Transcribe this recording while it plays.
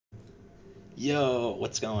Yo,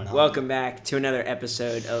 what's going on? Welcome back to another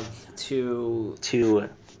episode of Two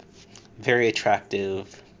very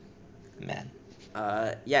attractive men.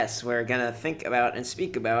 Yes, we're gonna think about and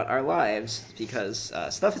speak about our lives because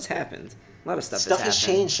stuff has happened. A lot of stuff Stuff has has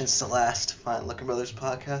happened. changed since the last Fine Looking Brothers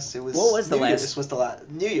podcast. It was What was the New last- Year's was the last.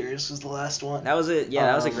 New Year's was the last one. That was that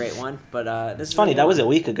was a great one. But this It's is funny. a new That was a one.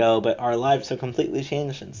 week ago, but our lives have completely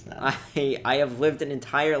changed since then. I have lived an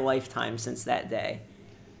entire lifetime since that day.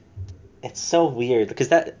 It's so weird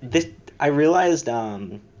because I realized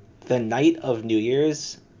the night of New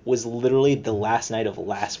Year's was literally the last night of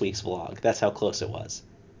last week's vlog. That's how close it was.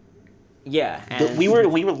 Yeah, and We were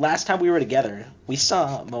last time we were together. We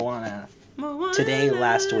saw Moana today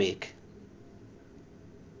last week.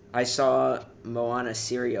 I saw Moana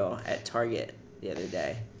cereal at Target the other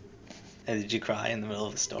day. And did you cry in the middle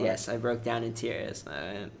of the store? Yes, I broke down in tears.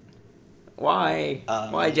 Why?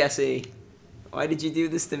 Why, Jesse? Why did you do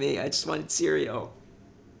this to me? I just wanted cereal.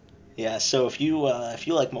 Yeah, so if you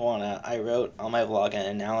like Moana, I wrote on my vlog an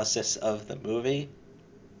analysis of the movie,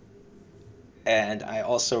 and I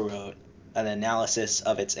also wrote an analysis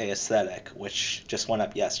of its aesthetic, which just went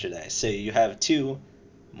up yesterday. So you have two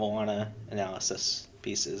Moana analysis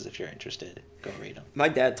pieces if you're interested. Go read them. My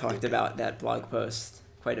dad talked about that blog post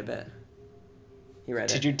quite a bit. He read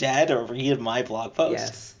it. Did your dad read my blog post?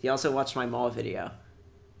 Yes. He also watched my mall video.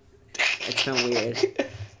 It's been weird.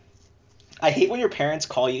 I hate when your parents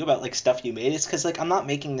call you about like stuff you made. It's because like I'm not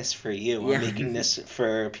making this for you. Yeah. I'm making this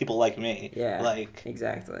for people like me. Yeah. Like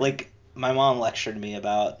Exactly. like my mom lectured me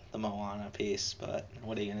about the Moana piece, but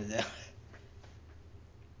what are you gonna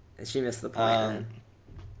do? She missed the point, man.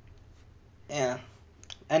 Yeah.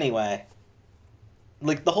 Anyway,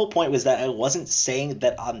 like the whole point was that I wasn't saying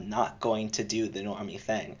that I'm not going to do the normie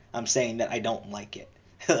thing. I'm saying that I don't like it.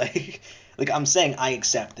 like I'm saying I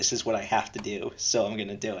accept this is what I have to do, so I'm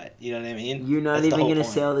gonna do it. You know what I mean? You're not That's the even whole gonna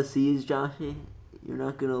point. sail the seas, Joshy? You're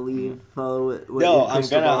not gonna leave, follow what No, your I'm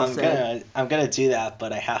crystal ball gonna said? I'm gonna do that,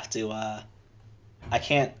 but I have to I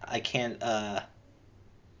can't I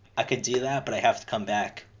could do that, but I have to come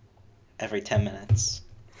back every 10 minutes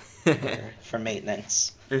for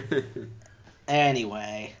maintenance.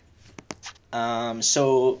 Anyway,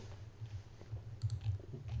 so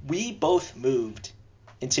we both moved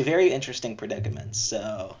into very interesting predicaments,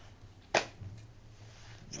 so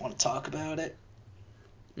want to talk about it?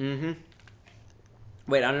 Mm-hmm.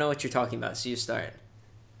 Wait, I don't know what you're talking about, so you start.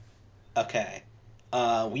 Okay.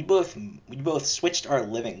 We both switched our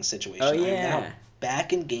living situation. Oh, I'm yeah. now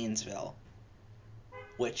back in Gainesville,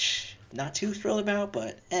 which not too thrilled about,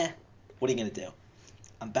 but what are you gonna do?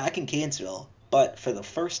 I'm back in Gainesville, but for the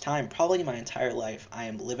first time, probably in my entire life, I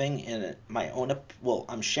am living in my own. Well,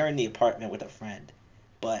 I'm sharing the apartment with a friend,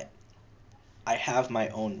 but I have my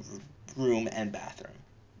own room and bathroom,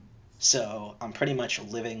 so I'm pretty much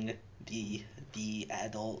living the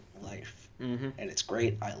adult life, Mm-hmm. and it's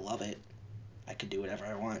great. I love it. I can do whatever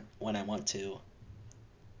I want when I want to,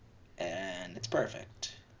 and it's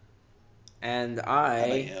perfect. And How I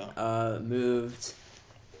about moved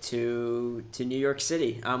to New York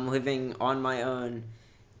City. I'm living on my own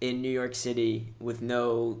in New York City with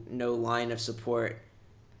no line of support.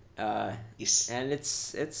 And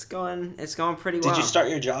it's going pretty well. Did you start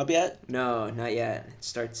your job yet? No, not yet. It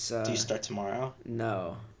starts. Do you start tomorrow?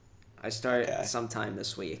 No, I start Okay. sometime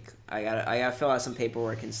this week. I gotta fill out some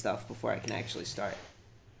paperwork and stuff before I can actually start.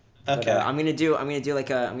 Okay. But, I'm gonna do like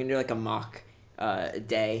a mock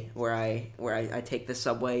day where I take the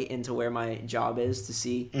subway into where my job is to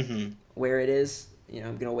see where it is. You know,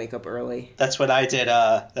 I'm gonna wake up early. That's what I did.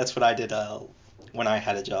 When I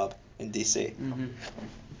had a job in DC. Mm-hmm.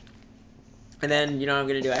 And then you know what I'm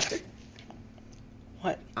gonna do after?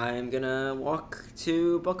 What? I'm gonna walk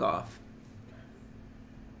to Book Off.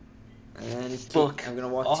 And then I'm gonna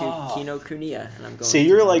walk Off. to Kinokuniya, and I'm going. So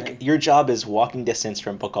you're to like your job is walking distance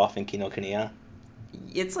from Book Off in Kinokuniya.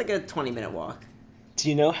 It's like a 20-minute walk. Do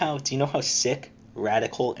you know how sick,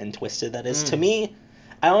 radical, and twisted that is? Mm. To me,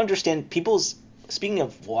 I don't understand people's. Speaking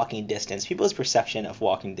of walking distance, people's perception of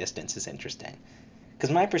walking distance is interesting.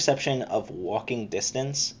 Because my perception of walking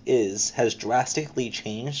distance has drastically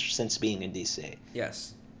changed since being in DC.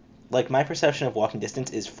 Yes. Like, my perception of walking distance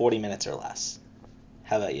is 40 minutes or less.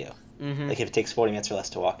 How about you? Mm-hmm. Like, if it takes 40 minutes or less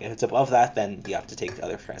to walk. If it's above that, then you have to take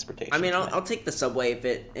other transportation. I mean, I'll take the subway if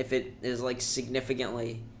it is like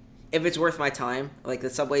significantly, if it's worth my time. Like the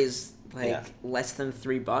subway is like less than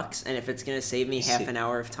 $3, and if it's gonna save me half an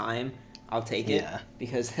hour of time, I'll take it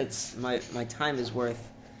because that's my time is worth,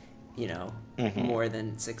 you know, more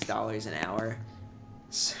than $6 an hour.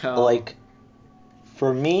 So like,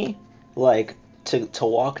 for me, like to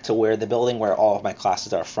walk to where the building where all of my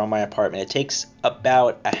classes are from my apartment, it takes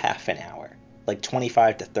about a half an hour, like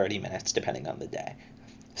 25 to 30 minutes depending on the day.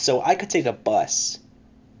 So I could take a bus,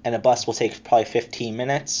 and a bus will take probably 15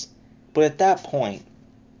 minutes, but at that point,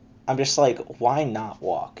 I'm just like, why not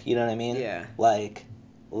walk? You know what I mean? Yeah. Like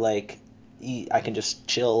I can just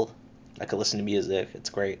chill. I could listen to music. It's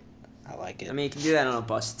great. I like it. I mean, you can do that on a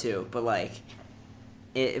bus too, but like,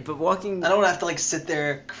 but walking. I don't have to like sit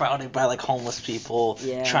there crowded by like homeless people,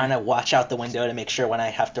 trying to watch out the window to make sure when I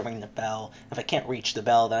have to ring the bell. If I can't reach the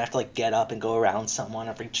bell, then I have to like get up and go around someone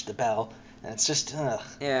and reach the bell. And it's just,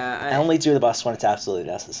 I only do the bus when it's absolutely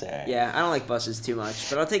necessary. Yeah, I don't like buses too much,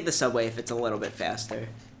 but I'll take the subway if it's a little bit faster.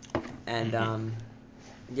 And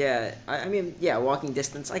yeah, I mean, yeah, walking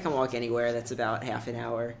distance, I can walk anywhere that's about half an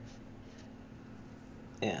hour.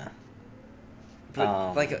 Yeah.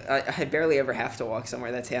 But, like, I barely ever have to walk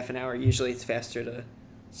somewhere that's half an hour. Usually it's faster to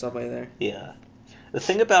subway there. Yeah. The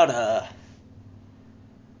thing about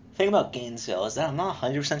Gainesville is that I'm not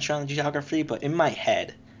 100% sure on the geography, but in my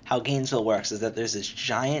head, how Gainesville works is that there's this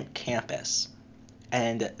giant campus,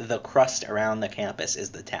 and the crust around the campus is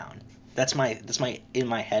the town. That's my in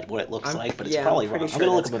my head what it looks like, but it's probably wrong. Sure I'm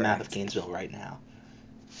gonna look up a map of Gainesville right now.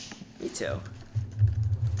 Me too.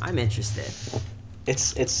 I'm interested.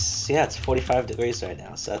 It's 45 degrees right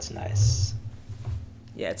now, so that's nice.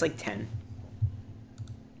 Yeah, it's like 10.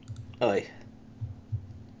 Oh.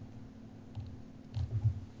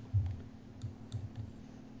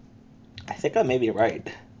 I think I may be right.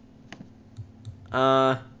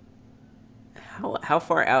 How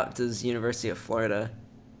far out does University of Florida?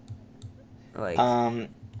 Like.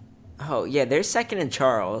 Oh yeah, there's Second and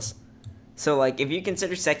Charles. So like, if you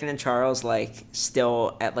consider Second and Charles like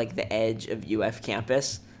still at like the edge of UF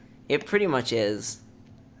campus, it pretty much is.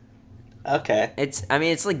 Okay. It's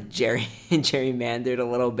like gerrymandered a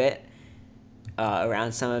little bit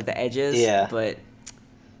around some of the edges. Yeah. But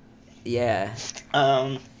yeah.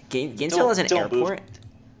 Gainesville has an airport. Move.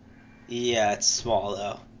 Yeah, it's small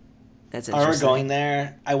though. That's I interesting. remember going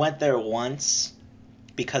there. I went there once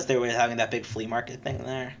because they were having that big flea market thing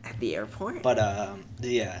there. At the airport? But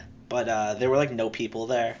yeah. But there were like no people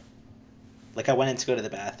there. Like I went in to go to the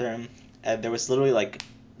bathroom, and there was literally like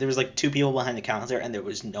two people behind the counter, and there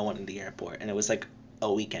was no one in the airport, and it was like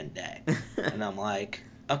a weekend day, and I'm like,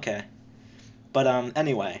 okay. But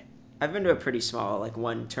anyway. I've been to a pretty small like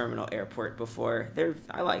one terminal airport before.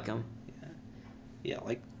 I like them. Yeah,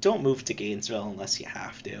 like don't move to Gainesville unless you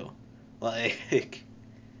have to. Like,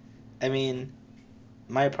 I mean,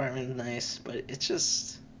 my apartment is nice, but it's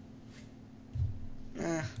just.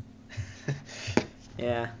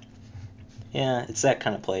 Yeah. Yeah, it's that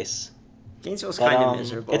kind of place. Gainesville's kind of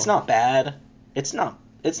miserable. It's not bad. It's not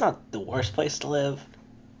the worst place to live,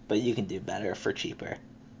 but you can do better for cheaper.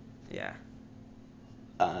 Yeah.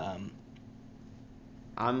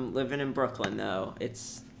 I'm living in Brooklyn though.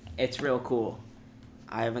 It's real cool.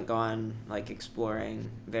 I haven't gone like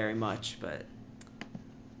exploring very much, but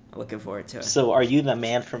I'm looking forward to it. So, are you the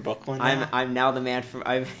man from Brooklyn now? I'm now the man from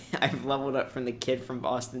I've leveled up from the kid from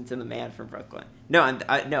Boston to the man from Brooklyn. No,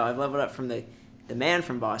 I've leveled up from the man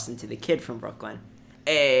from Boston to the kid from Brooklyn.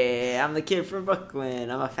 Hey, I'm the kid from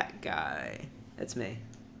Brooklyn. I'm a fat guy. That's me.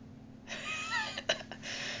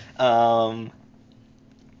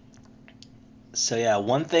 So yeah,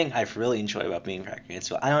 one thing I've really enjoyed about being from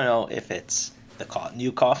Gainesville, I don't know if it's the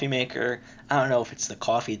new coffee maker, I don't know if it's the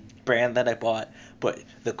coffee brand that I bought, but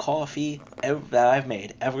the coffee that I've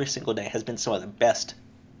made every single day has been some of the best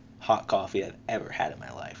hot coffee I've ever had in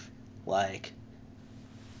my life. Like,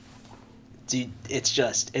 dude, it's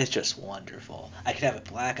just wonderful. I could have it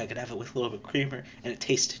black, I could have it with a little bit of creamer, and it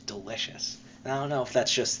tastes delicious. And I don't know if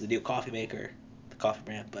that's just the new coffee maker, the coffee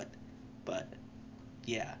brand, but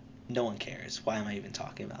yeah. No one cares. Why am I even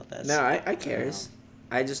talking about this? No, I cares.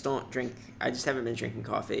 I just don't drink. I just haven't been drinking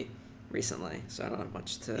coffee recently, so I don't have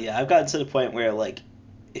much to. Yeah, I've gotten to the point where like,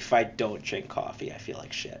 if I don't drink coffee, I feel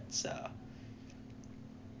like shit. So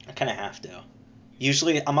I kind of have to.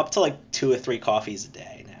 Usually, I'm up to like 2 or 3 coffees a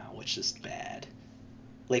day now, which is bad.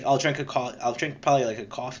 Like I'll drink probably like a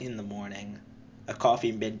coffee in the morning, a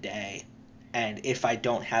coffee midday, and if I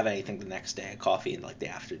don't have anything the next day, a coffee in like the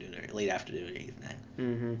afternoon or late afternoon or evening.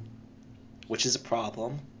 Mm-hmm. Which is a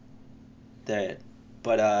problem.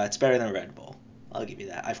 But it's better than Red Bull. I'll give you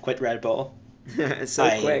that. I've quit Red Bull. It's so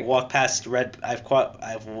quick. I've walked past Red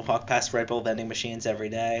Bull vending machines every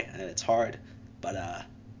day, and it's hard. But I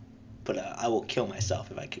will kill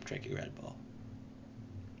myself if I keep drinking Red Bull.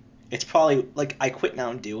 It's probably like I quit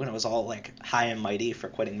Mountain Dew, and I was all like high and mighty for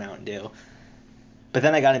quitting Mountain Dew. But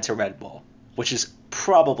then I got into Red Bull, which is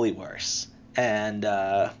probably worse. And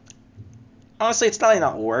Honestly, it's probably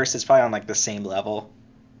not worse. It's probably on like the same level.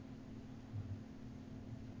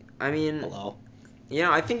 I mean, Hello. you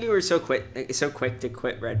know, I think you were so quick to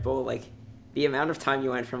quit Red Bull. Like, the amount of time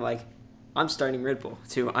you went from like, I'm starting Red Bull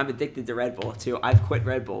to I'm addicted to Red Bull to I've quit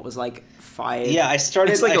Red Bull was like 5. Yeah, I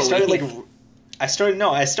started. It's like I started week. like. I started.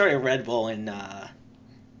 No, I started Red Bull in. I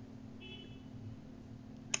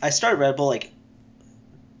started Red Bull like.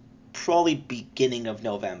 Probably beginning of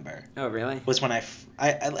November. Oh really? Was when I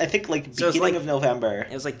think like So it's beginning like- of November.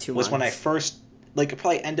 It was like 2 Was months. when I first like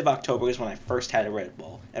probably end of October was when I first had a Red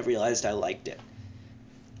Bull and realized I liked it.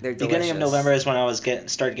 They're Beginning of delicious. November is when I was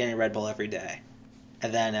started getting Red Bull every day,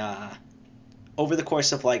 and then over the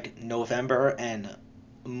course of like November and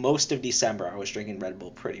most of December, I was drinking Red Bull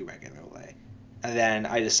pretty regularly, and then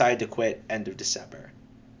I decided to quit end of December.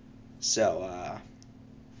 So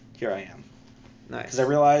here I am. Nice. Because I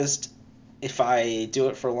realized if I do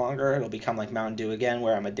it for longer, it'll become like Mountain Dew again,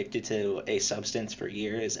 where I'm addicted to a substance for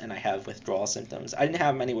years and I have withdrawal symptoms. I didn't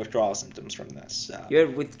have many withdrawal symptoms from this. So. You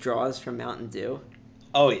had withdrawals from Mountain Dew.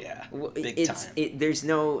 Oh yeah, Well, big time. There's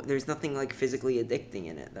nothing like physically addicting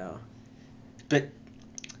in it though. But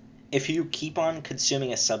if you keep on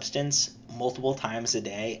consuming a substance multiple times a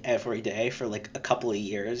day, every day for like a couple of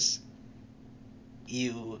years,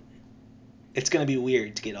 it's gonna be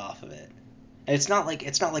weird to get off of it. And it's not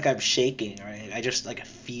like I'm shaking, right? I just like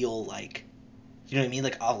feel like, you know what I mean?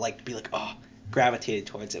 Like I'll like be like, oh, gravitated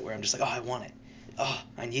towards it, where I'm just like, oh, I want it, oh,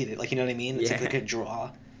 I need it, like, you know what I mean? It's like a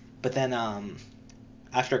draw. But then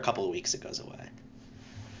after a couple of weeks, it goes away.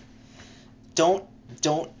 Don't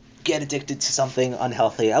get addicted to something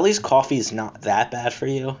unhealthy. At least coffee is not that bad for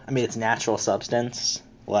you. I mean, it's natural substance.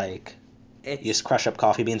 Like, you just crush up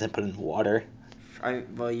coffee beans and put it in water.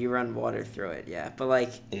 Well, you run water through it, yeah. But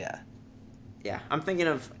like, yeah. I'm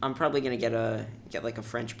probably gonna get like a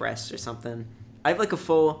French press or something. I have like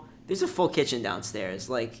there's a full kitchen downstairs.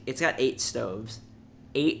 Like, it's got 8 stoves.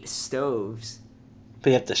 8 stoves. But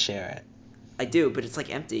you have to share it. I do, but it's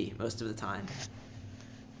like empty most of the time.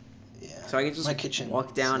 Yeah. So I can just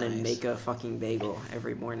walk down and make a fucking bagel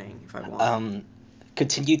every morning if I want.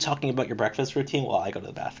 Continue talking about your breakfast routine while I go to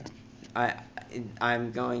the bathroom.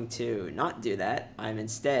 I'm going to not do that. I'm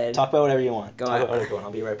instead talk about whatever you want. Talk about whatever you want.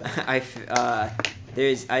 I'll be right back.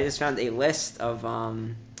 I just found a list of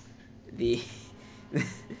the.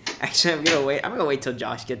 Actually, I'm gonna wait till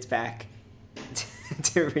Josh gets back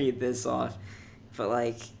to read this off. But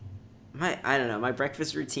like, I don't know. My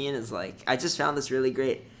breakfast routine is like, I just found this really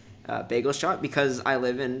great bagel shop because I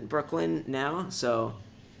live in Brooklyn now. So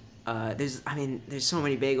there's so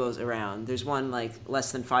many bagels around. There's one like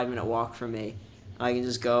less than 5-minute walk from me. I can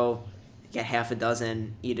just go get half a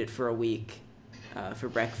dozen, eat it for a week for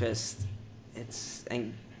breakfast.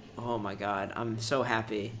 Oh my God, I'm so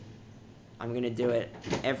happy. I'm gonna do it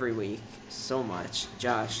every week so much.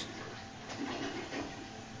 Josh,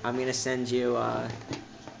 I'm gonna send you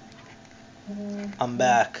I'm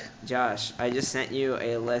back. Josh, I just sent you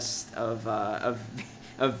a list of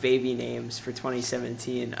baby names for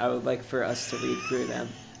 2017. I would like for us to read through them.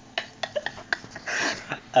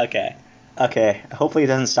 Okay. Hopefully it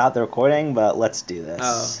doesn't stop the recording, but let's do this.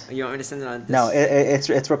 Oh, you want me to send it on this? No,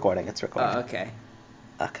 it's recording. It's recording. Oh, okay.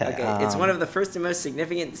 Okay. It's one of the first and most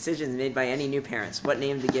significant decisions made by any new parents. What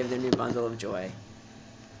name to give their new bundle of joy?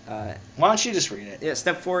 Why don't you just read it? Yeah,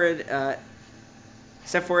 step forward,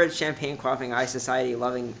 Champagne Quaffing Eye Society,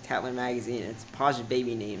 loving Tatler Magazine. It's Posh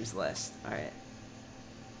Baby Names list. All right.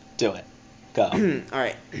 Do it. Go. All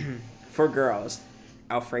right. For girls,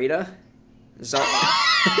 Alfreda,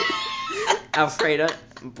 Alfreda,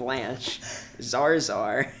 Blanche, Zar,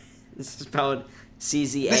 this is spelled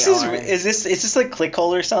CZAR. Is this like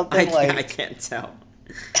Clickhole or something? I can't tell.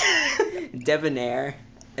 Debonair,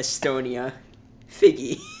 Estonia,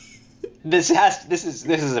 Figgy. This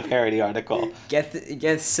is a parody article.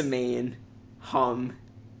 Gethsemane, Hum,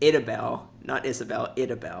 Idabel, not Isabel,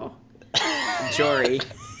 Idabel, Jory,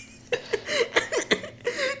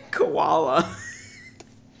 Koala.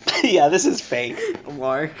 Yeah, this is fake.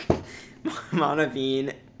 Lark,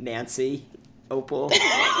 Monavine, Nancy, Opal,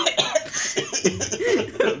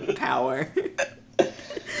 Power,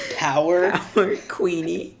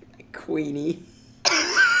 Queenie,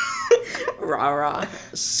 Rara,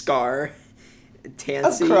 Scar,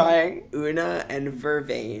 Tansy, I'm crying. Una, and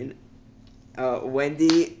Vervain.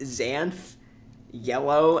 Wendy, Xanth,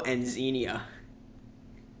 Yellow, and Xenia.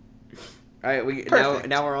 All right,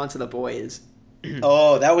 now we're on to the boys.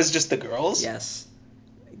 Oh, that was just the girls? Yes.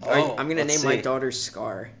 Oh, I'm gonna name my daughter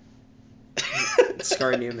Scar.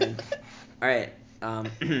 Scar Newman. All right,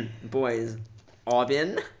 boys: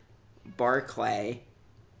 Aubin, Barclay,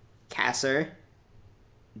 Kasser,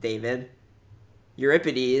 David,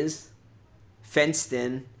 Euripides,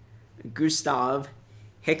 Fenston, Gustav,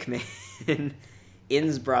 Hickman,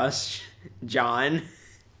 Innsbruck, John,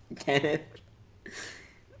 Kenneth,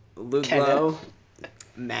 Luglo,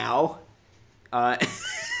 Mao. What?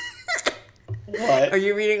 Are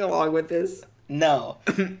you reading along with this? No.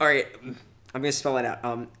 All right, I'm gonna spell it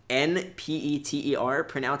out. N-P-E-T-E-R,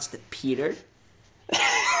 pronounced Peter.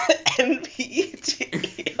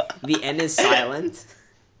 N-P-E-T-E-R. The N is silent.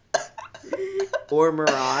 Or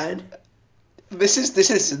Murad. This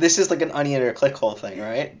is like an onion or clickhole thing,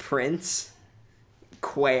 right? Prince.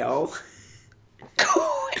 Quail.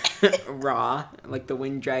 Ra, like the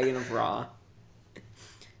winged dragon of Ra.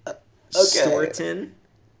 Okay. Storton.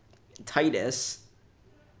 Titus.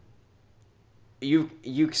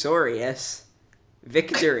 Euxorius.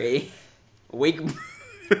 Victory. Wig.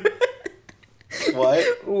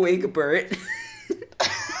 What? Wigbert.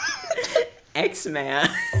 X-Man.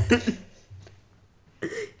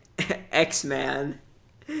 X-Man.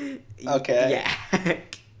 Okay.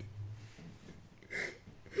 Yak.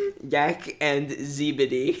 Yak and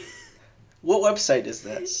Zebedee. What website is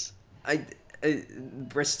this?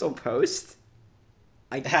 Bristol Post.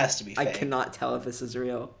 It has to be fake. I cannot tell if this is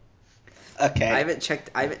real. Okay. I haven't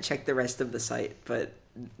checked the rest of the site, but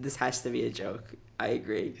this has to be a joke. I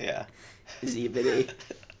agree. Yeah. Zebedee.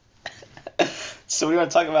 So what do you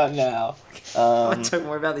want to talk about now? I want to talk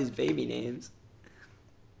more about these baby names.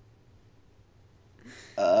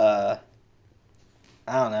 I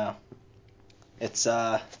don't know. It's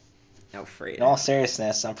Alfredo. in all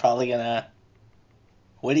seriousness, I'm probably gonna.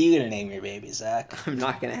 What are you gonna name your baby, Zach? I'm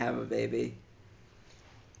not gonna have a baby.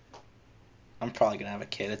 I'm probably gonna have a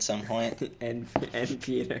kid at some point. and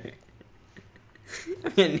Peter.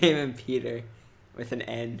 I'm gonna name him Peter with an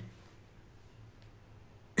N.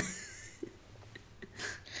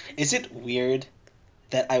 Is it weird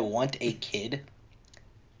that I want a kid?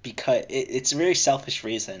 Because it's a very selfish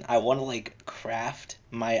reason. I want to like craft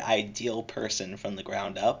my ideal person from the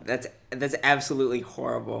ground up. That's absolutely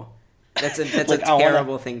horrible. That's a Like, a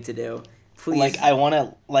terrible thing to do. Please. I want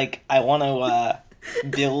to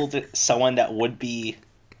build someone that would be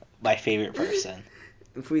my favorite person.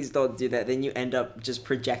 Please don't do that. Then you end up just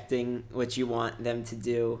projecting what you want them to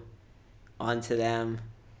do onto them,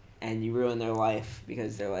 and you ruin their life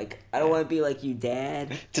because they're like, I don't want to be like you,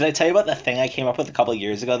 Dad. Did I tell you about the thing I came up with a couple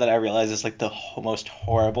years ago that I realized is like the most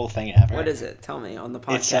horrible thing ever? What is it? Tell me on the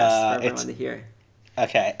podcast for everyone to hear.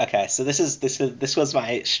 Okay. So this was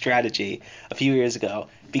my strategy a few years ago,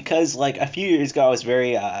 because like a few years ago I was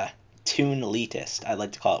very toon elitist, I'd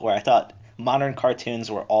like to call it, where I thought modern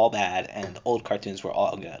cartoons were all bad and old cartoons were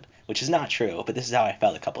all good, which is not true, but this is how I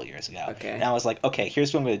felt a couple years ago. Okay. And I was like, okay,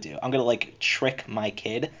 here's what I'm gonna do. I'm gonna like trick my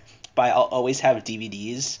kid by I'll always have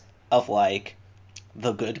DVDs of like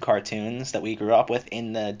the good cartoons that we grew up with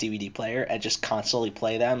in the DVD player and just constantly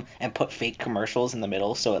play them and put fake commercials in the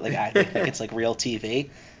middle so it like acts like it's like real TV.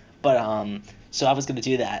 But so I was gonna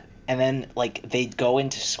do that, and then like they'd go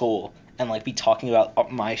into school and like be talking about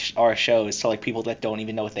our shows to like people that don't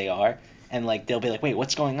even know what they are, and like they'll be like, wait,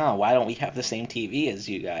 what's going on? Why don't we have the same TV as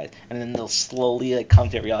you guys? And then they'll slowly like come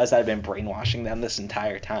to realize that I've been brainwashing them this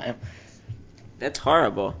entire time. That's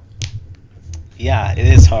horrible. Yeah, it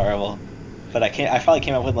is horrible. But I probably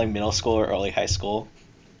came up with like middle school or early high school.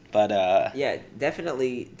 But yeah,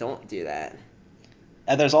 definitely don't do that.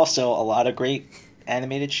 And there's also a lot of great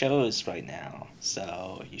animated shows right now,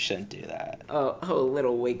 so you shouldn't do that. Oh,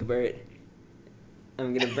 little Wigbert.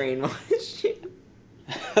 I'm gonna brainwash you.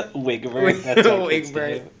 Wigbert. That's my kid's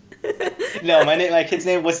Wigbert. name. No, my kid's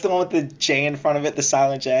name. What's the one with the J in front of it? The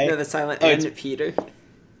silent J. No, the silent N. Peter.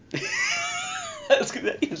 That's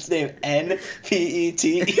his name.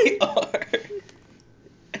 N-P-E-T-E-R.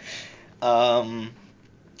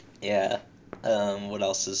 Yeah. What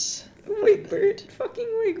else is? Wigbert. Fucking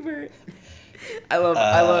Wigbert. I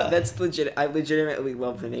love. That's legit. I legitimately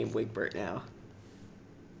love the name Wigbert now.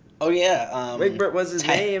 Oh yeah. Wigbert was his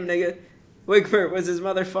name, nigga. Wigbert was his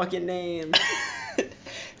motherfucking name.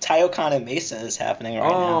 Taiyokan and Mesa is happening right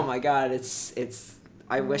now. Oh my god, it's.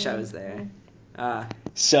 I wish I was there.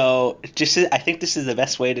 So, I think this is the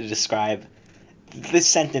best way to describe this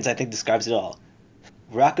sentence. I think describes it all.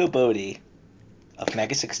 Rocco Bodie of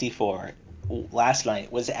Mega 64 last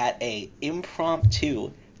night was at a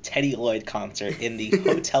impromptu Teddy Lloyd concert in the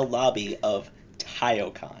hotel lobby of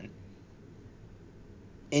Taiyokan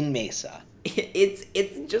in Mesa. It's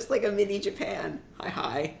just like a mini Japan.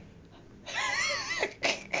 Hi.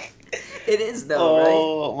 It is though, right?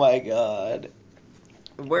 Oh my god.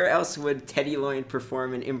 Where else would Teddy Lloyd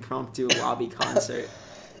perform an impromptu lobby concert?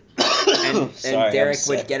 and Sorry, Derek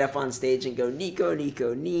would get up on stage and go, Nico,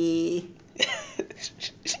 Nico, nee.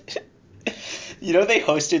 You know they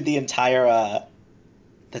hosted the entire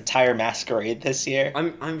masquerade this year.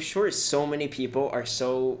 I'm sure so many people are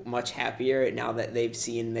so much happier now that they've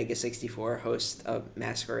seen Mega 64 host a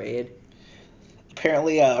masquerade.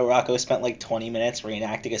 Apparently, Rocco spent like 20 minutes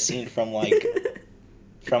reenacting a scene from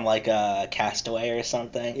Castaway or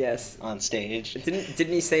something. Yes. On stage.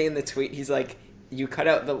 Didn't he say in the tweet? He's like, you cut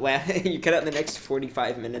out the next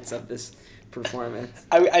 45 minutes of this performance.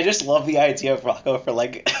 I just love the idea of Rocco for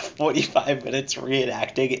like 45 minutes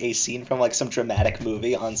reenacting a scene from like some dramatic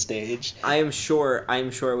movie on stage. I am sure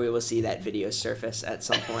we will see that video surface at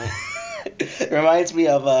some point. It reminds me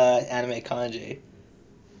of Anime Kanji.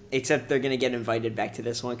 Except they're gonna get invited back to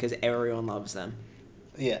this one because everyone loves them.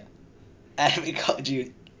 Yeah. Anime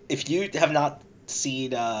Kanji. If you have not seen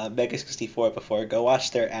Mega 64 before, go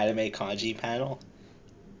watch their Anime Kanji panel.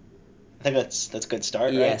 I think that's a good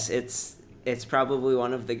start, right? Yes, it's probably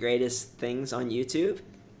one of the greatest things on YouTube.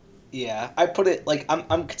 Yeah, I put it like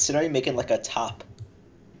I'm considering making like a top,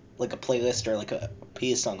 like a playlist or like a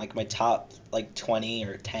piece on like my top like 20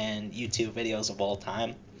 or 10 YouTube videos of all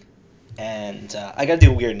time, and I gotta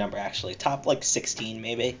do a weird number actually, top like 16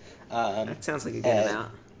 maybe. That sounds like a good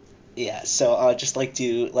amount. Yeah, so I'll just like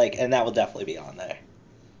do like, and that will definitely be on there.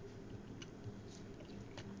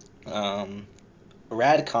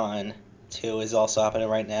 Radcon 2 is also happening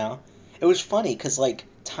right now. It was funny because like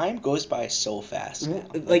time goes by so fast now,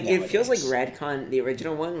 like it feels like nowadays. Radcon, the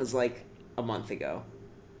original one, was like a month ago.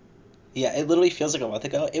 Yeah, it literally feels like a month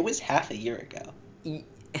ago. It was half a year ago.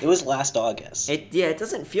 It was last August. It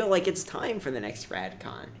doesn't feel like it's time for the next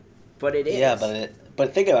Radcon, but it is. Yeah,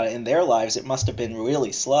 but think about it. In their lives, it must have been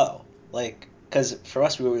really slow. Like, because for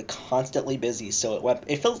us, we were constantly busy, so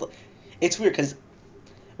it feels. It's weird because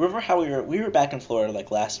remember how we were back in Florida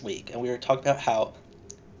like last week, and we were talking about how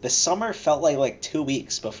the summer felt like 2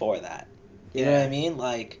 weeks before that. You know what I mean?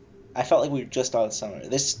 Like, I felt like we were just on summer.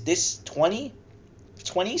 This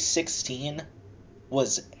 2016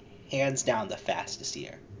 was hands down the fastest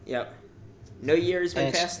year. Yep. No year has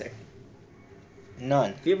been faster.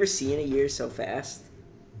 None. Have you ever seen a year so fast?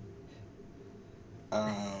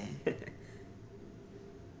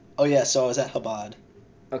 Oh yeah, so I was at Chabad.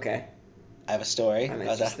 Okay. I have a story. I'm I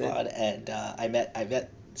was at interested. Chabad, and I met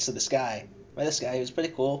this guy. Met this guy. He was pretty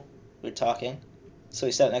cool. We were talking. So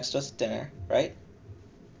he sat next to us at dinner, right?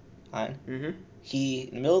 Fine. Mm-hmm. He,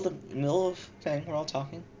 in the middle of thing, we're all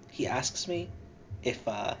talking. He asks me if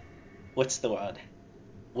what's the word?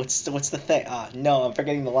 What's the thing? No, I'm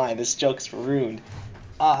forgetting the line. This joke's ruined.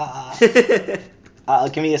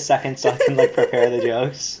 Give me a second so I can like prepare the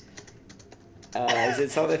jokes. Is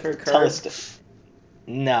it something for Tell Curb? us.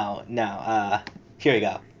 No. Here we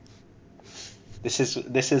go.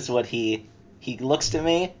 This is what he looks to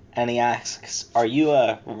me and he asks, "Are you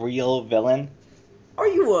a real villain?" Are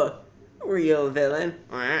you a real villain?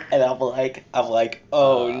 And I'm like,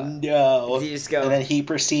 oh no. You just go. And then he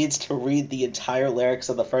proceeds to read the entire lyrics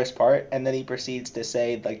of the first part, and then he proceeds to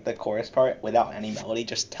say like the chorus part without any melody.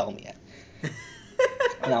 Just tell me it.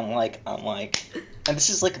 And I'm like, and this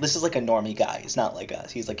is like a normie guy. He's not like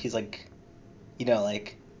us. He's like, you know,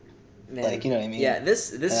 like, Man. like, you know what I mean? Yeah,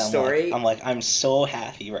 this And story. I'm so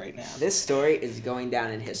happy right now. This story is going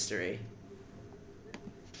down in history.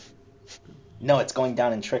 No, it's going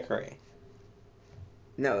down in trickery.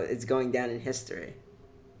 No, it's going down in history.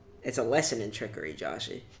 It's a lesson in trickery,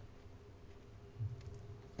 Joshy.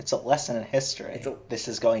 It's a lesson in history. This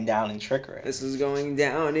is going down in trickery. This is going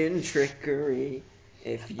down in trickery.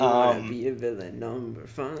 If you want to be a villain number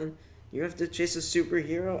fun, you have to chase a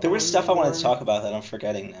superhero. There was stuff I wanted to talk about that I'm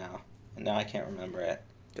forgetting now. And now I can't remember it.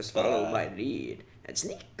 Just follow my lead and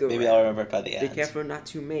sneak around. Maybe I'll remember it by the Be end. careful not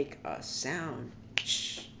to make a sound.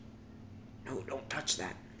 Shh. No, don't touch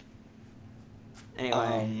that.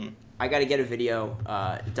 Anyway, I got to get a video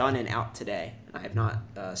done and out today. I have not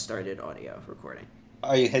started audio recording.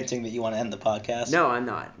 Are you hinting that you want to end the podcast? No, I'm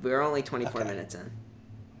not. We're only 24 minutes in.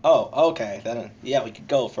 Oh, okay. Then yeah, we could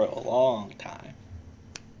go for a long time.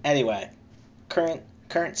 Anyway, current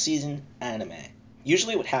season anime.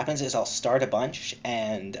 Usually, what happens is I'll start a bunch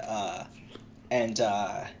and end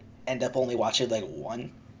up only watching like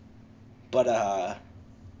one. But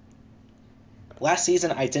last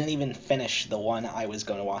season I didn't even finish the one I was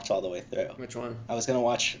going to watch all the way through. Which one? I was going to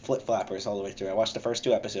watch Flip Flappers all the way through. I watched the first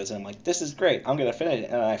 2 episodes and I'm like, this is great. I'm going to finish it,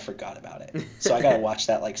 and I forgot about it. So I got to watch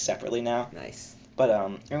that like separately now. Nice. But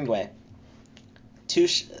anyway,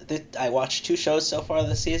 I watched 2 shows so far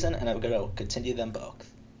this season, and I'm going to continue them both.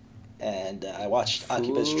 And I watched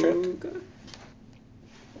Akiba's Trip.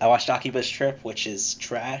 I watched Akiba's Trip, which is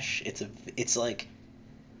trash. It's like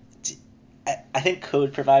I think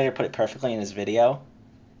Code Provider put it perfectly in his video.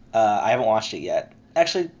 I haven't watched it yet.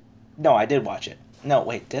 Actually, no, I did watch it. No,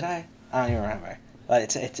 wait, did I? I don't even remember.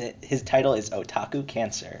 But his title is Otaku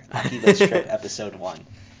Cancer, Akiba Strip Episode 1.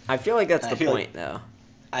 I feel like that's And I the feel point, though.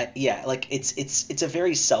 Yeah, like it's a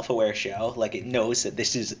very self-aware show. Like it knows that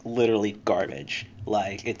this is literally garbage.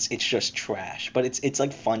 Like it's just trash, but it's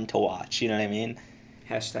like fun to watch. You know what I mean?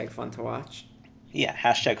 Hashtag fun to watch. Yeah,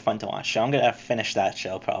 hashtag fun to watch. So I'm gonna finish that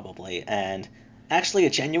show probably. And actually, a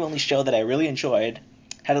genuinely show that I really enjoyed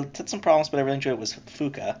had some problems, but I really enjoyed was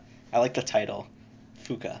Fuka. I like the title,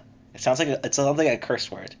 Fuka. It sounds like a curse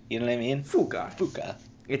word. You know what I mean? Fuka. Fuka.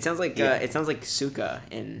 It sounds like Yeah. suka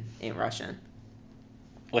in Russian.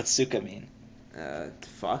 What's Suka mean?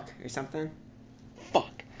 Fuck or something.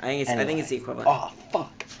 Fuck. I think it's the equivalent. Oh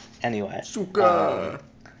fuck. Anyway. Suka.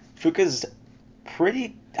 Fuka's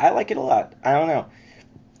pretty. I like it a lot. I don't know.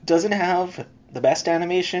 Doesn't have the best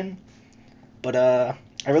animation, but I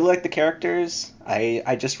really like the characters. I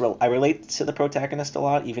relate to the protagonist a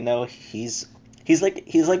lot, even though he's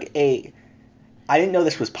like a. I didn't know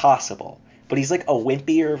this was possible, but he's like a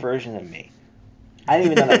wimpier version of me. I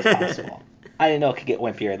didn't even know that was possible. I didn't know it could get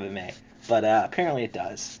wimpier than me, but apparently it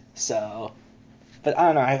does. So, but I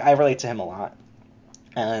don't know. I relate to him a lot,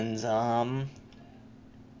 and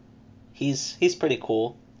he's pretty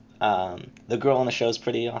cool. The girl on the show is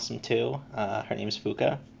pretty awesome too. Her name's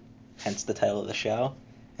Fuka, hence the title of the show.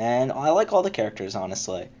 And I like all the characters,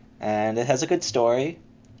 honestly. And it has a good story.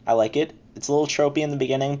 I like it. It's a little tropey in the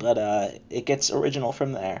beginning, but it gets original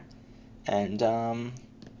from there. And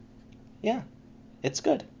yeah, it's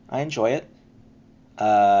good. I enjoy it.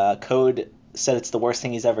 Code said it's the worst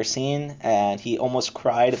thing he's ever seen, and he almost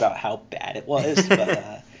cried about how bad it was.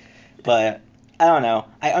 But I don't know.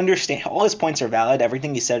 I understand. All his points are valid.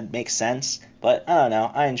 Everything he said makes sense. But I don't know.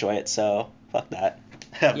 I enjoy it, so fuck that.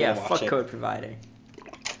 Yeah, fuck Code Provider.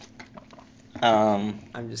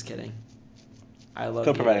 I'm just kidding. I love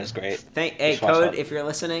Code you. Provider's great. Hey, Code, if you're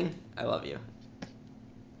listening, I love you.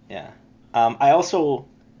 Yeah. I also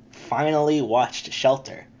finally watched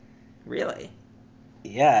Shelter. Really?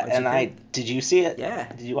 Yeah, What'd you think? did you see it?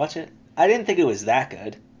 Yeah. Did you watch it? I didn't think it was that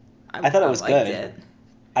good. I thought it was liked good. It.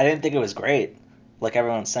 I didn't think it was great, like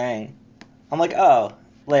everyone's saying. I'm like, oh,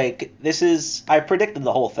 like I predicted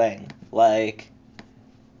the whole thing. Like,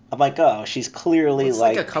 I'm like, oh, she's clearly It's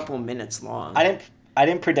like a couple minutes long. I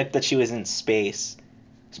didn't predict that she was in space.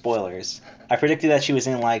 Spoilers. I predicted that she was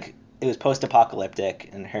in it was post-apocalyptic,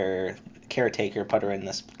 and her caretaker put her in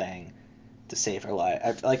this thing to save her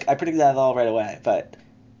life. I predicted that all right away, but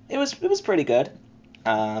it was pretty good.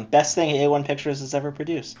 Best thing A1 Pictures has ever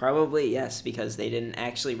produced. Probably yes, because they didn't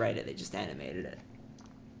actually write it; they just animated it.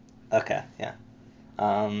 Okay, yeah.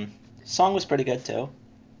 Song was pretty good too.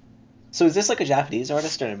 So is this like a Japanese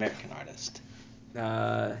artist or an American artist?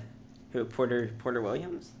 Who? Porter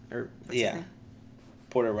Williams or what's his name?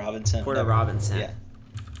 Porter Robinson. Porter Robinson. Yeah.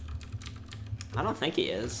 I don't think he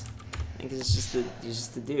is. I think he's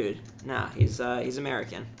just a dude. Nah, he's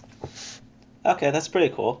American. Okay, that's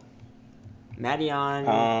pretty cool.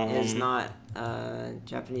 Madion is not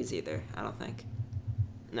Japanese either. I don't think.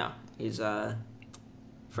 No, he's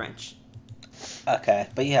French. Okay,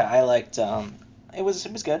 but yeah, I liked. It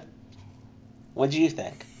was good. What did you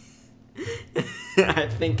think? I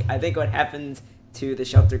think what happened to the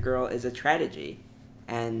Shelter Girl is a tragedy,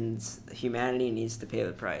 and humanity needs to pay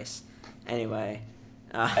the price. Anyway,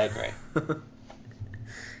 I agree.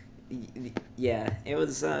 Yeah, it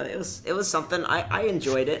was something. I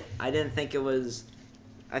enjoyed it. I didn't think it was.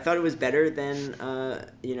 I thought it was better than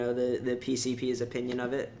the PCP's opinion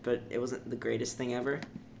of it, but it wasn't the greatest thing ever.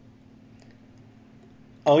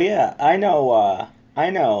 Oh yeah, I know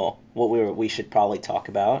what we should probably talk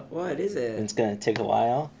about. What is it? It's gonna take a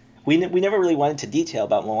while. We never really went into detail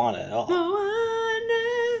about Moana at all. Moana.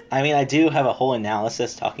 I mean, I do have a whole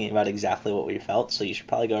analysis talking about exactly what we felt, so you should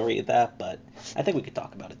probably go read that. But I think we could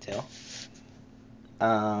talk about it too.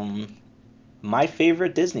 My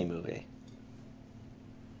favorite Disney movie.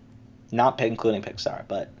 Not including Pixar,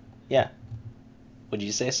 but yeah. Would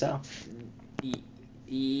you say so?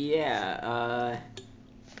 Yeah.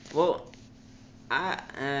 Well,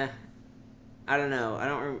 I don't know. I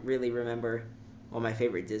don't really remember what my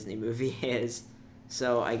favorite Disney movie is,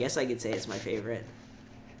 so I guess I could say it's my favorite.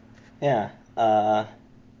 Yeah.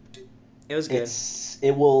 It was good.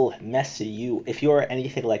 It will mess you. If you're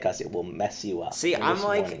anything like us, it will mess you up. See, I'm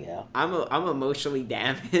emotionally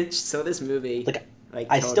damaged. So this movie,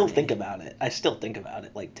 I still think about it.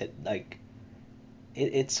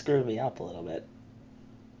 It screwed me up a little bit.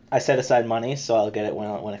 I set aside money, so I'll get it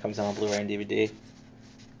when it comes out on Blu-ray and DVD.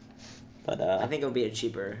 But I think it'll be a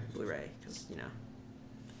cheaper Blu-ray because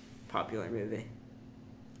popular movie.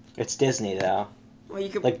 It's Disney though. Well, you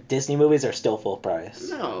could like Disney movies are still full price.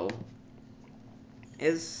 No.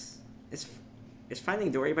 Is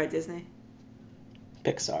Finding Dory by Disney?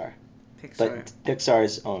 Pixar. Pixar. But Pixar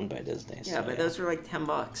is owned by Disney. Yeah, so, but those were like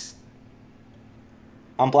 $10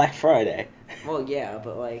 on Black Friday. Well, yeah,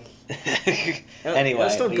 but like anyway, it'll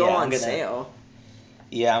still go on I'm gonna, sale.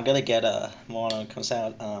 Yeah, I'm gonna get Moana when it comes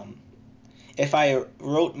out. If I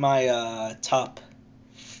wrote my top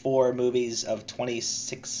 4 movies of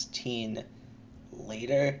 2016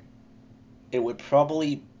 later, it would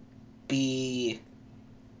probably be.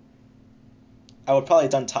 I would probably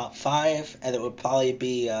have done top 5, and it would probably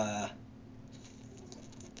be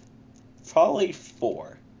probably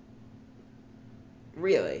 4.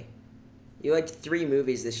 Really? You liked 3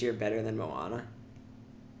 movies this year better than Moana?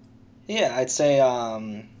 Yeah, I'd say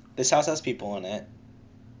This House Has People in It,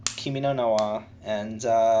 Kimi no Na wa, and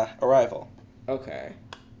Arrival. Okay.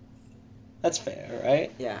 That's fair,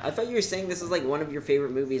 right? Yeah, I thought you were saying this is like one of your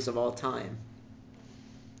favorite movies of all time.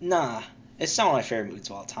 Nah, it's not one of my favorite movies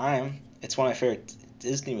of all time. It's one of my favorite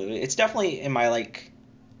Disney movies. It's definitely in my, like...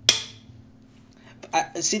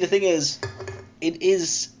 see, the thing is,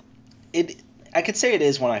 I could say it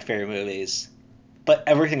is one of my favorite movies, but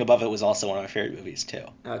everything above it was also one of my favorite movies, too.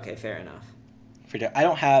 Okay, fair enough. I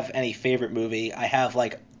don't have any favorite movie. I have,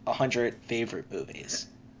 like, 100 favorite movies.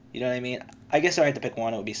 You know what I mean? I guess if I had to pick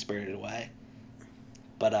one, it would be Spirited Away.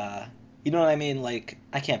 But, you know what I mean? Like,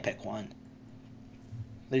 I can't pick one.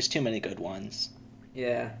 There's too many good ones.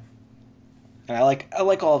 Yeah. And I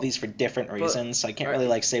like all of these for different reasons, so I can't really,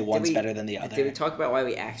 like, say one's better than the other. Did we talk about why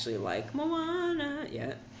we actually like Moana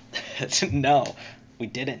yet? No, we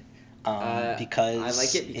didn't. Because... I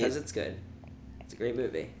like it because it's good. It's a great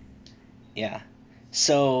movie. Yeah.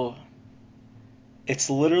 So, it's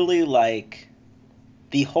literally, like...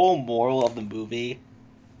 The whole moral of the movie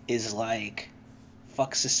is, like,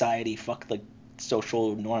 fuck society, fuck the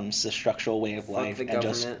social norms, the structural way of life, and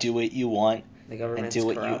just do what you want. The government's and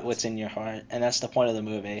do corrupt. what's in your heart. And that's the point of the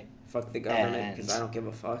movie. Fuck the government, because I don't give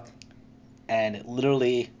a fuck. And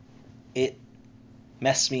it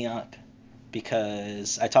messed me up,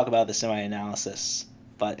 because I talk about this in my analysis,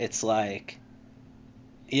 but it's like,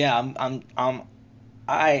 yeah,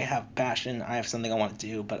 I have passion, I have something I want to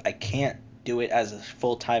do, but I can't do it as a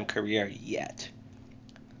full-time career yet.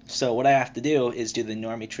 So what I have to do is do the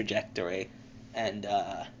normie trajectory and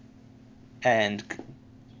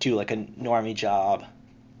do like a normie job.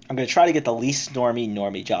 I'm going to try to get the least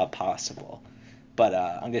normie job possible. But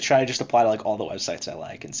I'm going to try to just apply to like all the websites I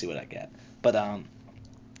like and see what I get. But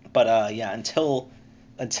yeah, until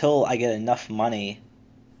I get enough money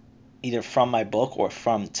either from my book or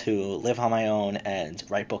to live on my own and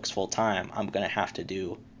write books full time, I'm going to have to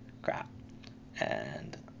do crap.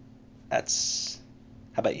 And that's...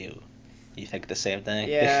 How about you? You think the same thing?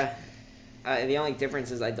 Yeah. The only difference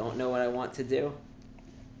is I don't know what I want to do,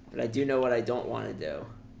 but I do know what I don't want to do.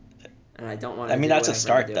 And I don't want to do that's a whatever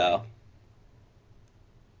start, I'm doing. though.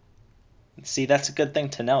 See, that's a good thing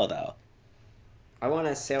to know, though. I want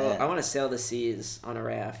to sail the seas on a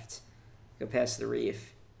raft, go past the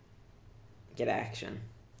reef, get action.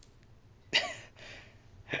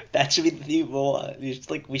 That should be the theme. We should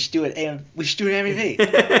do it. We should do it AMV.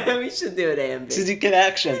 We should do it AMV. So you get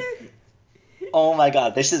action. Oh my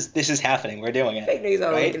God, this is happening. We're doing it. Fake news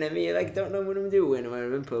are right? looking at me like don't know what I'm doing.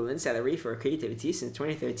 I've been pulling salary for creativity since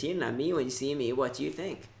 2013. Not me. When you see me, what do you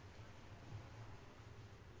think?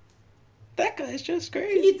 That guy's just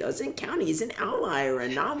great. He doesn't count. He's an outlier,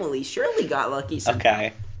 anomaly. Surely got lucky somehow.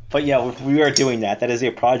 Okay. But yeah, we are doing that. That is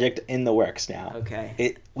a project in the works now.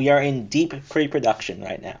 Okay. We are in deep pre-production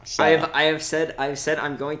right now. So. I've said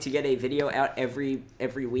I'm going to get a video out every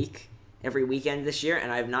week, every weekend this year,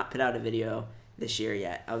 and I have not put out a video this year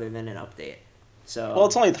yet, other than an update. So. Well,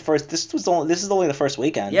 it's only the first. This is only the first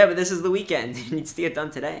weekend. Yeah, but this is the weekend. It needs to get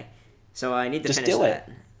done today. So I need to finish that.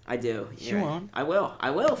 It. I do. You won't. I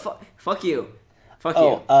will. Fuck you. Fuck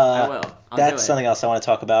you. I will. That's something else I want to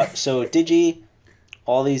talk about. So Digi,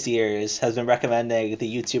 all these years, has been recommending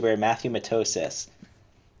the YouTuber Matthew Matosis.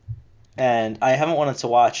 And I haven't wanted to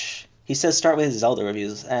watch... He says start with his Zelda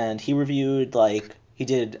reviews, and he reviewed, he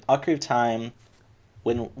did Ocarina of Time,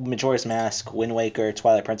 Majora's Mask, Wind Waker,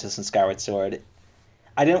 Twilight Princess, and Skyward Sword.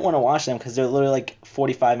 I didn't want to watch them because they're literally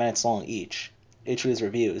 45 minutes long each of his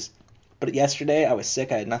reviews. But yesterday, I was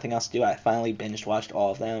sick, I had nothing else to do, I finally binge-watched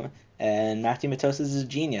all of them, and Matthew Matosis is a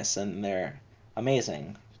genius, and they're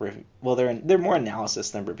amazing. Well, they're more analysis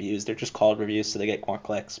than reviews. They're just called reviews, so they get more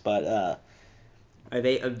clicks. But are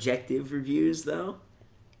they objective reviews though?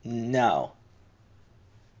 No.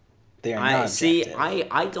 They are not objective.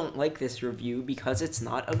 I don't like this review because it's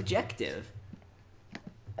not objective.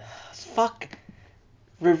 Fuck.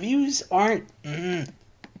 Reviews aren't.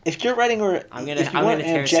 If you're writing if you want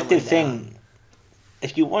an objective thing,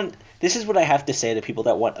 if you want, this is what I have to say to people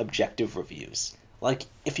that want objective reviews. Like,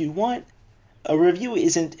 if you want, a review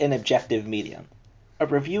isn't an objective medium. A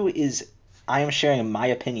review is, I am sharing my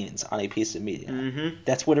opinions on a piece of media. Mm-hmm.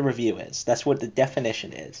 That's what a review is. That's what the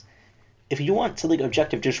definition is. If you want something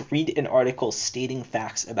objective, just read an article stating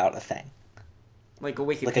facts about a thing. Like a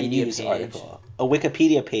Wikipedia like a news page. article, a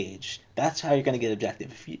Wikipedia page. That's how you're gonna get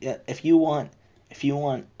objective. If you want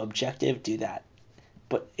objective, do that.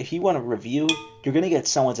 But if you want a review, you're gonna get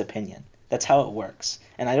someone's opinion. That's how it works.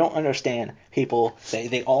 And I don't understand people say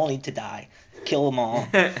they all need to die, kill them all,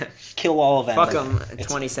 kill all of them. Fuck them.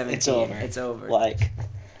 2017. It's over. It's over. Like,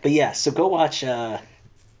 but yeah. So go watch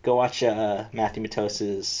Matthew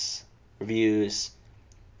Matos's reviews.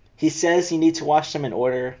 He says you need to watch them in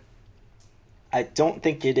order. I don't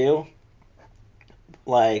think you do.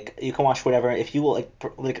 Like, you can watch whatever. If you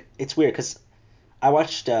like, it's weird because I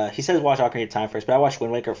watched. He says watch Ocarina of Time first, but I watched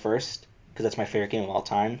Wind Waker first because that's my favorite game of all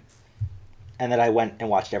time. And then I went and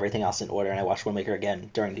watched everything else in order, and I watched Wind Waker again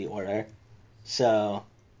during the order. So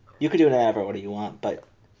you could do it in whatever order you want, but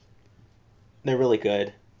they're really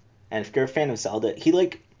good. And if you're a fan of Zelda,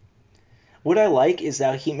 what I like is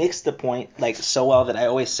that he makes the point like so well that I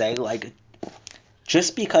always say like,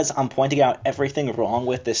 just because I'm pointing out everything wrong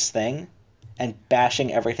with this thing and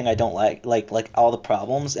bashing everything I don't like all the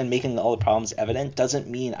problems and making all the problems evident doesn't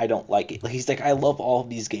mean I don't like it. Like, he's like, I love all of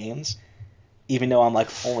these games, even though I'm like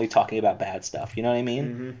only talking about bad stuff. You know what I mean?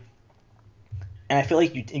 Mm-hmm. And I feel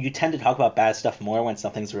like you tend to talk about bad stuff more when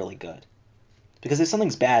something's really good. Because if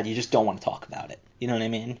something's bad, you just don't want to talk about it. You know what I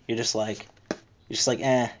mean? You're just like, it's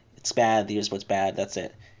bad. Here's what's bad. That's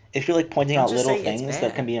it. If you're like pointing out little things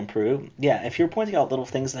that can be improved, if you're pointing out little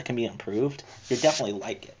things that can be improved, you definitely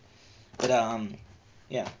like it. But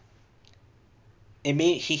yeah,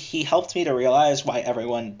 he helped me to realize why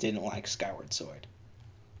everyone didn't like Skyward Sword,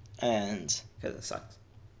 and because it sucks.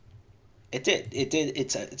 It did.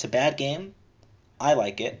 It's a bad game. I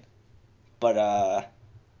like it, but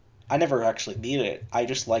I never actually beat it. I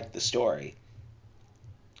just liked the story,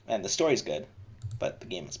 and the story's good, but the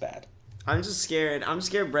game is bad. I'm just scared. I'm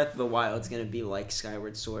scared Breath of the Wild's gonna be like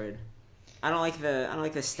Skyward Sword. I don't like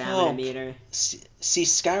the stamina meter. See,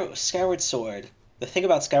 Skyward Sword. The thing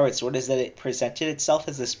about Skyward Sword is that it presented itself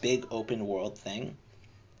as this big open world thing,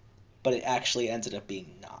 but it actually ended up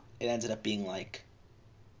being not. It ended up being like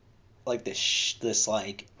this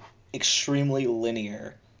like extremely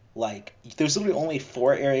linear. Like, there's literally only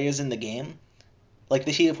 4 areas in the game. Like,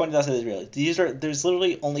 he pointed out to this really. There's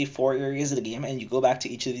literally only 4 areas of the game, and you go back to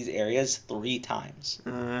each of these areas 3 times.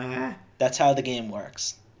 That's how the game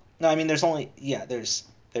works. No, I mean, there's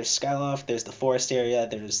Skyloft, there's the forest area,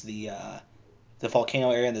 there's the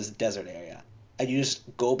volcano area, and there's the desert area. And you just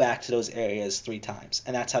go back to those areas 3 times,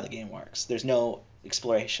 and that's how the game works. There's no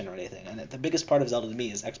exploration or anything. And the biggest part of Zelda to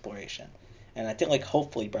me is exploration. And I think, like,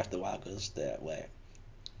 hopefully Breath of the Wild goes that way.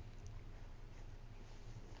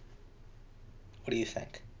 What do you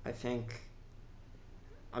think?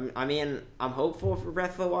 I'm hopeful for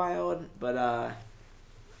Breath of the Wild, but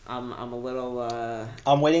I'm a little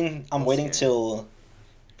I'm waiting till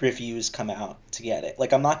reviews come out to get it.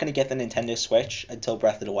 Like, I'm not going to get the Nintendo Switch until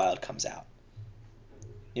Breath of the Wild comes out.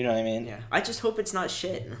 You know what I mean? Yeah. I just hope it's not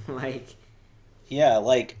shit. Like, yeah,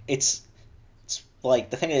 like it's like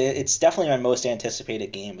the thing is, it's definitely my most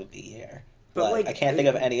anticipated game of the year. But like, I can't think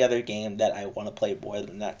of any other game that I want to play more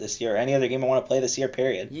than that this year. Or any other game I want to play this year,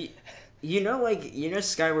 period. You know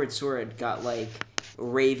Skyward Sword got, like,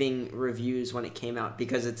 raving reviews when it came out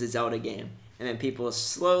because it's a Zelda game. And then people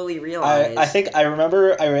slowly realized... I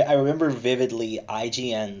remember vividly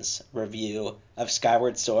IGN's review of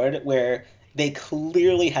Skyward Sword, where they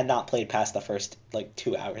clearly had not played past the first, like,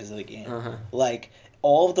 2 hours of the game. Uh-huh. Like,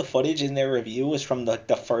 all of the footage in their review was from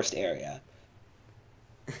the first area.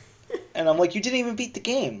 And I'm like, you didn't even beat the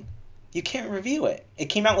game. You can't review it. It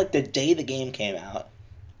came out like the day the game came out.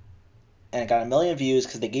 And it got 1 million views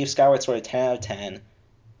because they gave Skyward Sword a 10 out of 10.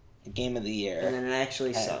 Game of the year. And then it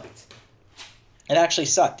actually sucked. It actually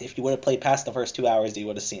sucked. If you would have played past the first 2 hours, you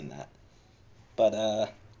would have seen that. But,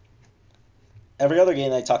 every other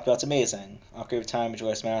game that I talked about is amazing. Ocarina of Time,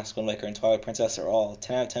 Majora's Mask, Wind Waker, and Twilight Princess are all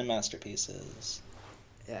 10 out of 10 masterpieces.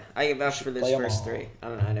 Yeah, I can vouch for this first 3. I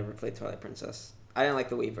don't know, I never played Twilight Princess. I didn't like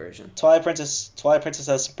the Wii version. Twilight Princess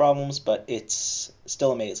has some problems, but it's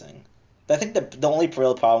still amazing. I think the only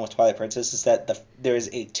real problem with Twilight Princess is that there is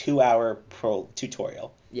a 2-hour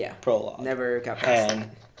tutorial. Yeah. Prologue. Never got past that.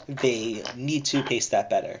 And they need to pace that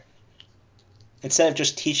better. instead of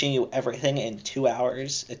just teaching you everything in 2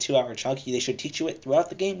 hours, a 2 hour chunk, they should teach you it throughout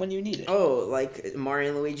the game when you need it. Oh, like Mario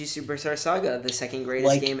and Luigi Superstar Saga, the second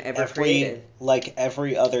greatest game ever created. Like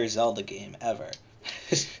every other Zelda game ever.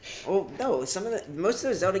 Well, no, most of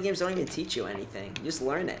those Zelda games don't even teach you anything. You just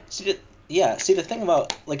learn it. See, the thing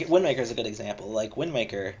about, like, Wind Waker is a good example. Like, Wind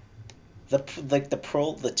Waker,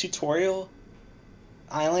 the tutorial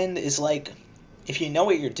island is like, if you know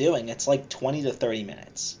what you're doing, it's like 20 to 30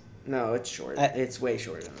 minutes. No, it's short. It's way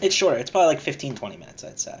shorter than that. It's shorter. It's probably like 15, 20 minutes,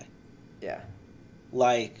 I'd say. Yeah.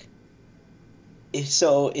 Like, if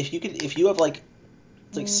you have like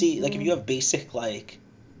if you have basic, like,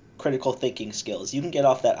 critical thinking skills, you can get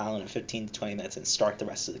off that island in 15 to 20 minutes and start the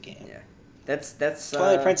rest of the game. Yeah. That's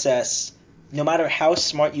Twilight Princess, no matter how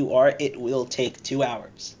smart you are, it will take 2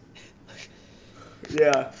 hours.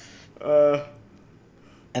 Yeah.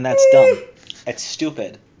 And that's dumb. It's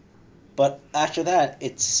stupid. But after that,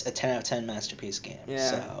 it's a 10 out of 10 masterpiece game. Yeah.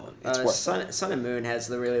 So it's worth it. Sun and Moon has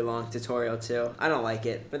the really long tutorial too. I don't like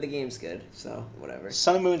it, but the game's good, so whatever.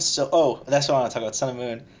 Sun and Moon's so... Oh, that's what I want to talk about, Sun and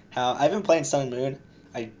Moon. How I've been playing Sun and Moon.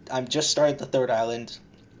 I'm just started the third island.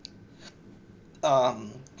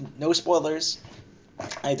 No spoilers.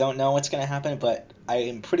 I don't know what's going to happen, but I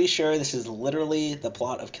am pretty sure this is literally the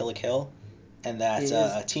plot of Kill la Kill. And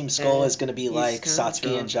that Team Skull is going to be like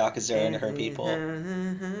Satsuki and Yakuza and her people.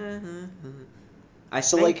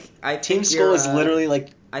 Team Skull is literally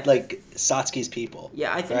like Satsuki's people.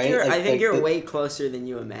 Yeah, I think right? you're way closer than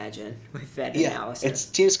you imagine with that analysis. It's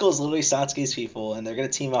Team Skull is literally Satsuki's people, and they're going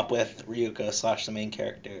to team up with Ryuko / the main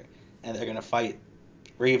character, and they're going to fight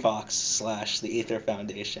Revox / the Aether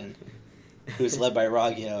Foundation, who's led by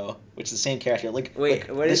Ragyo, which is the same character.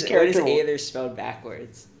 What is Aether spelled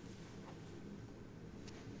backwards?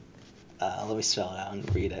 Let me spell it out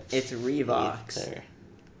and read it. It's Revox.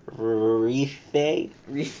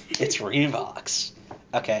 It's Revox.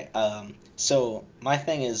 Okay, so my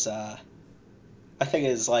thing is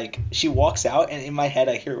like, she walks out, and in my head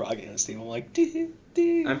I hear Ragyo's theme. I'm like,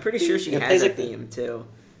 I'm pretty sure she has a theme, too.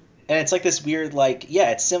 And it's like this weird, like,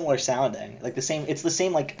 it's similar sounding. Like it's the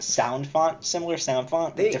same, like, sound font, similar sound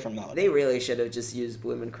font, but different melody. They really should have just used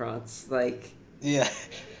Blumenkrantz, like... Yeah.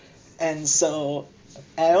 And so...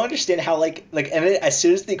 I don't understand how, like, and then as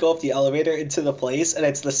soon as they go up the elevator into the place, and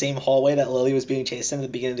it's the same hallway that Lily was being chased in at the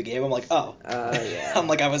beginning of the game, I'm like, oh. Yeah. I'm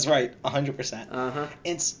like, I was right, 100%. Uh-huh.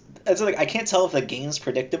 It's like, I can't tell if the game's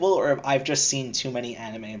predictable or if I've just seen too many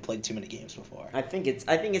anime and played too many games before. I think it's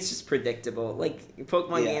just predictable. Like,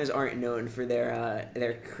 Pokemon games aren't known for their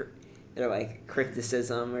like,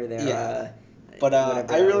 crypticism or their, But,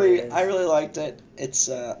 I really liked it. It's,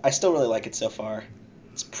 I still really like it so far.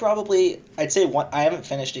 It's probably, I'd say I haven't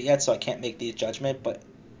finished it yet, so I can't make the judgment, but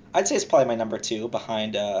I'd say it's probably my number 2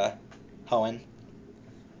 behind Hoenn.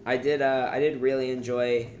 I did really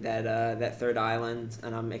enjoy that third island,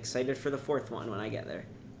 and I'm excited for the fourth one when I get there.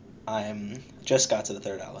 I'm just got to the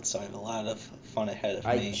third island, so I have a lot of fun ahead of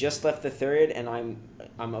me. I just left the third, and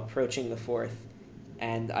I'm approaching the fourth,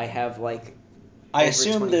 and I have like. I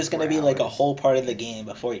assume there's going to be like a whole part of the game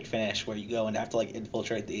before you finish where you go and have to like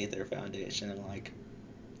infiltrate the Aether Foundation and like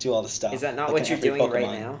do all the stuff. Is that not what you're doing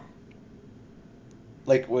right now?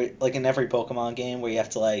 Like in every Pokemon game where you have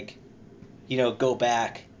to like, go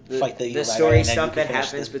back, fight the story stuff that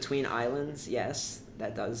happens between islands. Yes,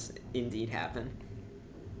 that does indeed happen.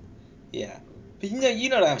 Yeah, but you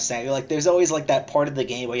know what I'm saying. Like, there's always like that part of the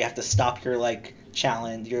game where you have to stop your like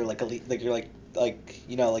challenge, your like elite, like your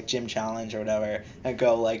like gym challenge or whatever, and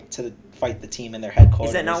go like to fight the team in their headquarters.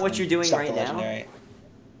 Is that not what you're doing right now?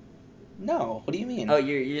 No, what do you mean? Oh,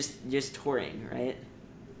 you're just touring, right?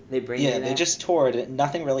 They bring you there? They just toured.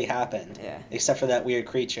 Nothing really happened. Yeah. Except for that weird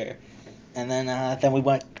creature, and then we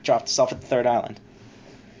dropped us off at the third island.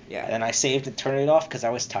 Yeah. And I saved and turned it off because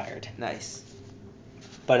I was tired. Nice.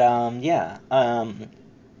 But I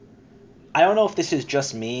don't know if this is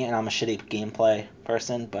just me and I'm a shitty gameplay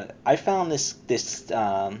person, but I found this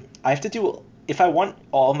I have to do, if I want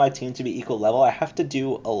all of my team to be equal level, I have to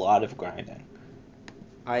do a lot of grinding.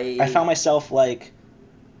 I found myself like,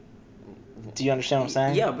 do you understand what I'm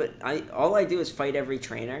saying? Yeah, but all I do is fight every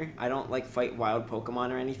trainer. I don't like fight wild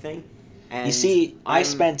Pokemon or anything. And you see, I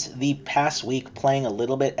spent the past week playing a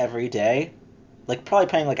little bit every day, like probably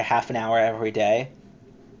playing like a half an hour every day,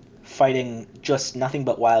 fighting just nothing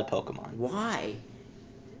but wild Pokemon. Why?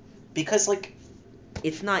 Because like,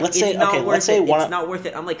 it's not worth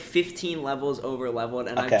it. I'm like 15 levels over leveled,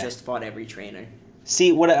 and I've just fought every trainer.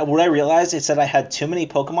 See, what I realized is that I had too many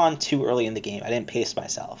Pokemon too early in the game. I didn't pace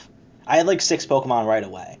myself. I had like 6 Pokemon right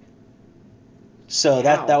away. So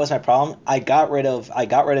How? that was my problem. I got rid of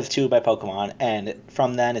 2 by Pokemon, and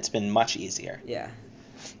from then it's been much easier. Yeah.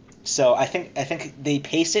 So I think they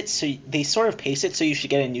pace it so they sort of pace it so you should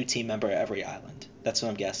get a new team member at every island. That's what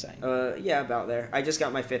I'm guessing. Yeah, about there. I just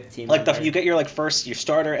got my 5th team Like member. you get your your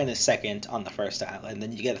starter and a second on the first island,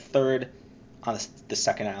 then you get a third on the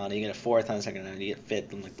second island, you get a 4th on the second island, you get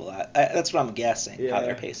 5th on like the last. That's what I'm guessing how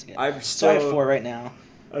they're pacing it. So I have 4 right now.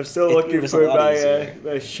 I'm still It looking was a for lot my easier.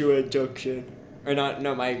 my Shua Junction. Or not?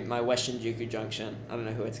 No, my West Shinjuku Junction. I don't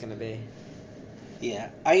know who it's gonna be. Yeah,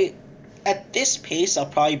 at this pace I'll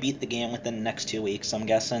probably beat the game within the next 2 weeks. I'm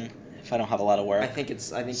guessing if I don't have a lot of work. I think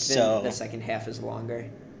So- the second half is longer.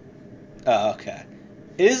 Oh, okay.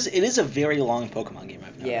 It is a very long Pokemon game.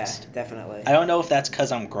 I've Yeah, noticed. definitely. I don't know if that's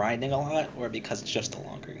because I'm grinding a lot or because it's just a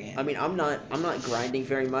longer game. I mean, I'm not grinding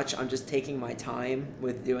very much. I'm just taking my time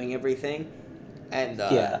with doing everything, and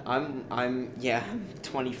Yeah. I'm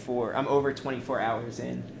 24. I'm over 24 hours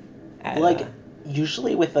in. At, Like,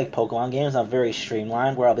 usually with like Pokemon games, I'm very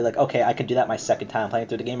streamlined where I'll be like, okay, I can do that my second time playing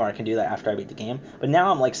through the game, or I can do that after I beat the game. But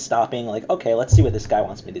now I'm like stopping, like, okay, let's see what this guy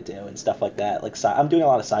wants me to do and stuff like that. Like, I'm doing a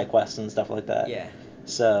lot of side quests and stuff like that. yeah,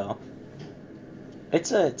 So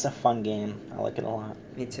it's a fun game. I like it a lot.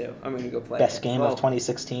 me too. I'm gonna go play. Best it. game Well, of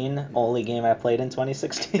 2016. Only game I played in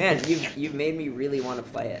 2016. Man, you've made me really want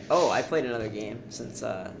to play it. Oh, I played another game since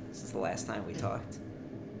the last time we talked.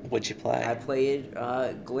 What'd you play? I played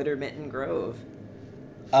Glitter Mitten Grove.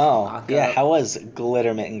 Oh, Lock yeah. Up. How was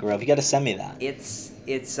Glitter Mitten Grove? You got to send me that. It's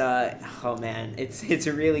oh man, it's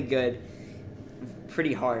a really good,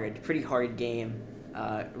 pretty hard game.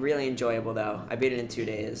 Really enjoyable though. I beat it in 2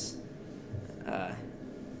 days.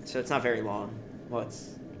 So it's not very long. Well, it's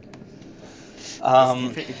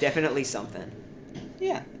definitely something.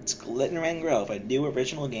 Yeah, it's Glitter Mitten Grove, a new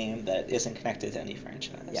original game that isn't connected to any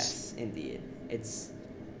franchise. Yes, indeed. It's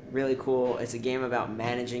really cool. It's a game about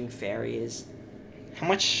managing fairies. How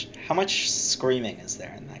much screaming is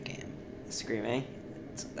there in that game? Screaming.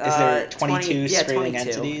 Is there 22 screaming 22.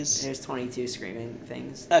 entities? There's 22 screaming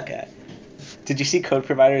things. Okay. Did you see Code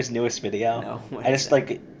Provider's newest video? No. what I is just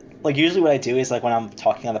it? like usually what I do is like when I'm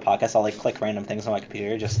talking on the podcast, I'll like click random things on my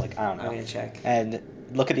computer, just like I don't know, I'm gonna check. and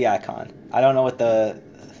look at the icon. I don't know what the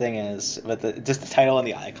thing is, but just the title and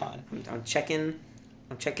the icon. I'm checking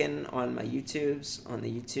on my YouTubes, on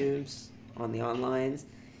the onlines,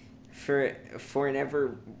 for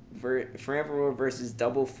Forever versus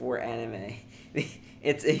Double 4 anime.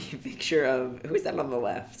 It's a picture of who's that on the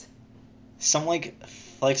left? Some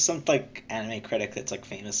some anime critic that's like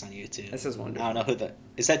famous on YouTube. This is I wonderful. don't know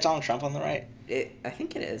is that Donald Trump on the right? I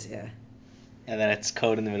think it is, yeah. And then it's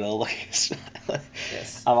Code in the middle. Like,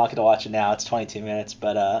 Yes. I'm not gonna watch it now. It's 22 minutes,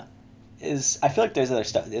 but I feel like there's other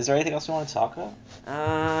stuff. Is there anything else we want to talk about?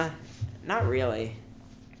 Not really.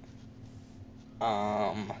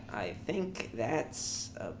 Um, I think that's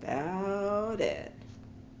about it.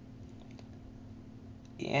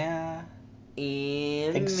 yeah, And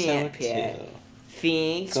I think so Matt Pat. too.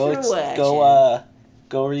 Thanks for watching.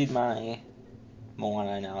 Go read my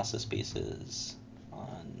Moana analysis pieces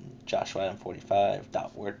on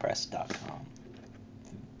joshuaadam45.wordpress.com.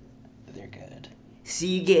 They're good.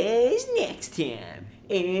 See you guys next time.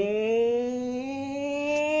 And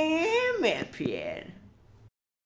Matt Pat.